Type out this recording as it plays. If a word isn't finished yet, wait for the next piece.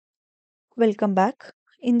Welcome back.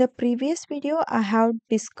 In the previous video, I have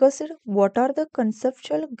discussed what are the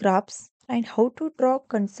conceptual graphs and how to draw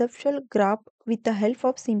conceptual graph with the help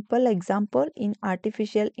of simple example in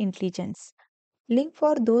artificial intelligence. Link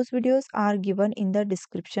for those videos are given in the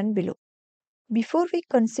description below. Before we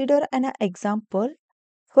consider an example,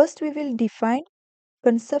 first we will define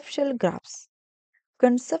conceptual graphs.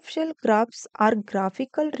 Conceptual graphs are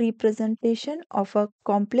graphical representation of a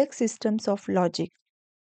complex systems of logic.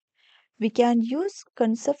 We can use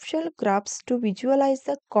conceptual graphs to visualize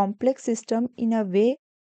the complex system in a way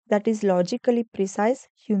that is logically precise,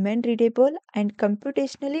 human readable, and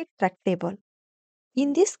computationally tractable.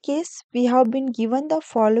 In this case, we have been given the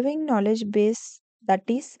following knowledge base, that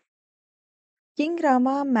is, King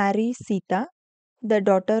Rama marries Sita, the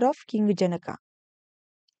daughter of King Janaka.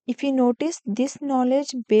 If you notice this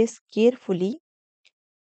knowledge base carefully,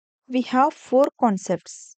 we have four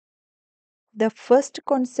concepts. The first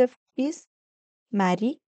concept is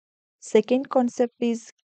marry, second concept is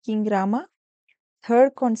King Rama,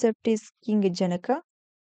 third concept is King Janaka,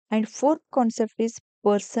 and fourth concept is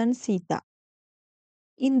person Sita.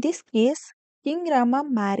 In this case, King Rama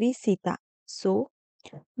marries Sita. So,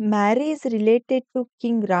 marry is related to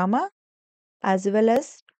King Rama as well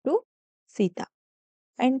as to Sita.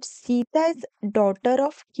 And Sita is daughter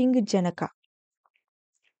of King Janaka.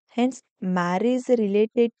 Hence, marry is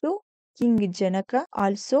related to King Janaka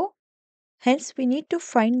also. Hence, we need to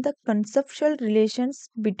find the conceptual relations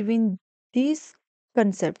between these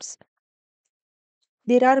concepts.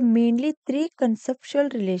 There are mainly three conceptual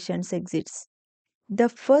relations exists. The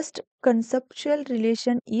first conceptual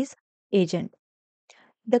relation is agent.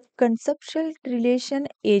 The conceptual relation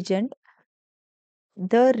agent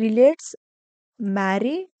the relates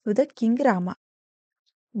marry to the King Rama.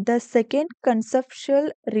 The second conceptual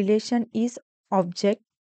relation is object,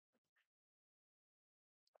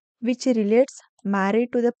 which relates marry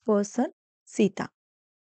to the person Sita.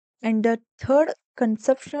 And the third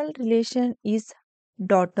conceptual relation is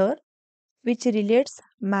daughter, which relates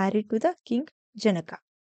marry to the King Janaka.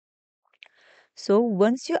 So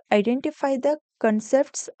once you identify the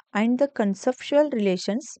concepts and the conceptual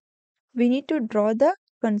relations, we need to draw the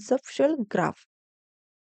conceptual graph.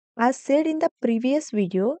 As said in the previous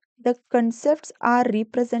video, the concepts are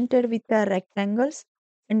represented with the rectangles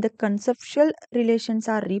and the conceptual relations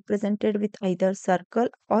are represented with either circle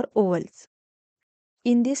or ovals.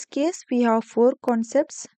 In this case, we have four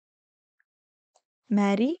concepts: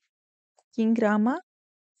 marry, King Rama,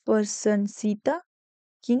 person Sita,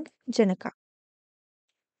 King Janaka.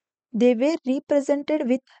 They were represented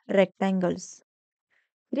with rectangles.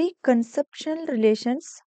 Three conceptual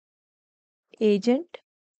relations: agent,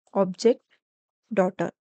 object,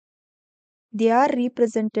 daughter. They are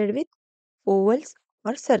represented with ovals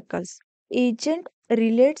or circles. Agent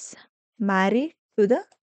relates married to the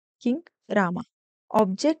King Rama.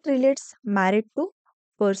 Object relates married to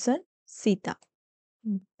person Sita.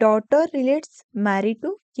 Daughter relates married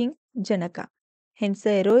to King Janaka. Hence the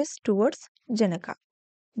arrow is towards Janaka.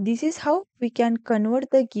 This is how we can convert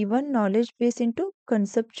the given knowledge base into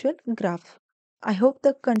conceptual graph. I hope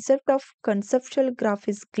the concept of conceptual graph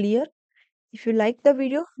is clear. If you like the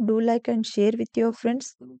video, do like and share with your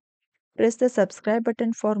friends. Press the subscribe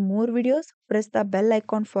button for more videos. Press the bell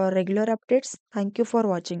icon for regular updates. Thank you for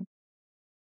watching.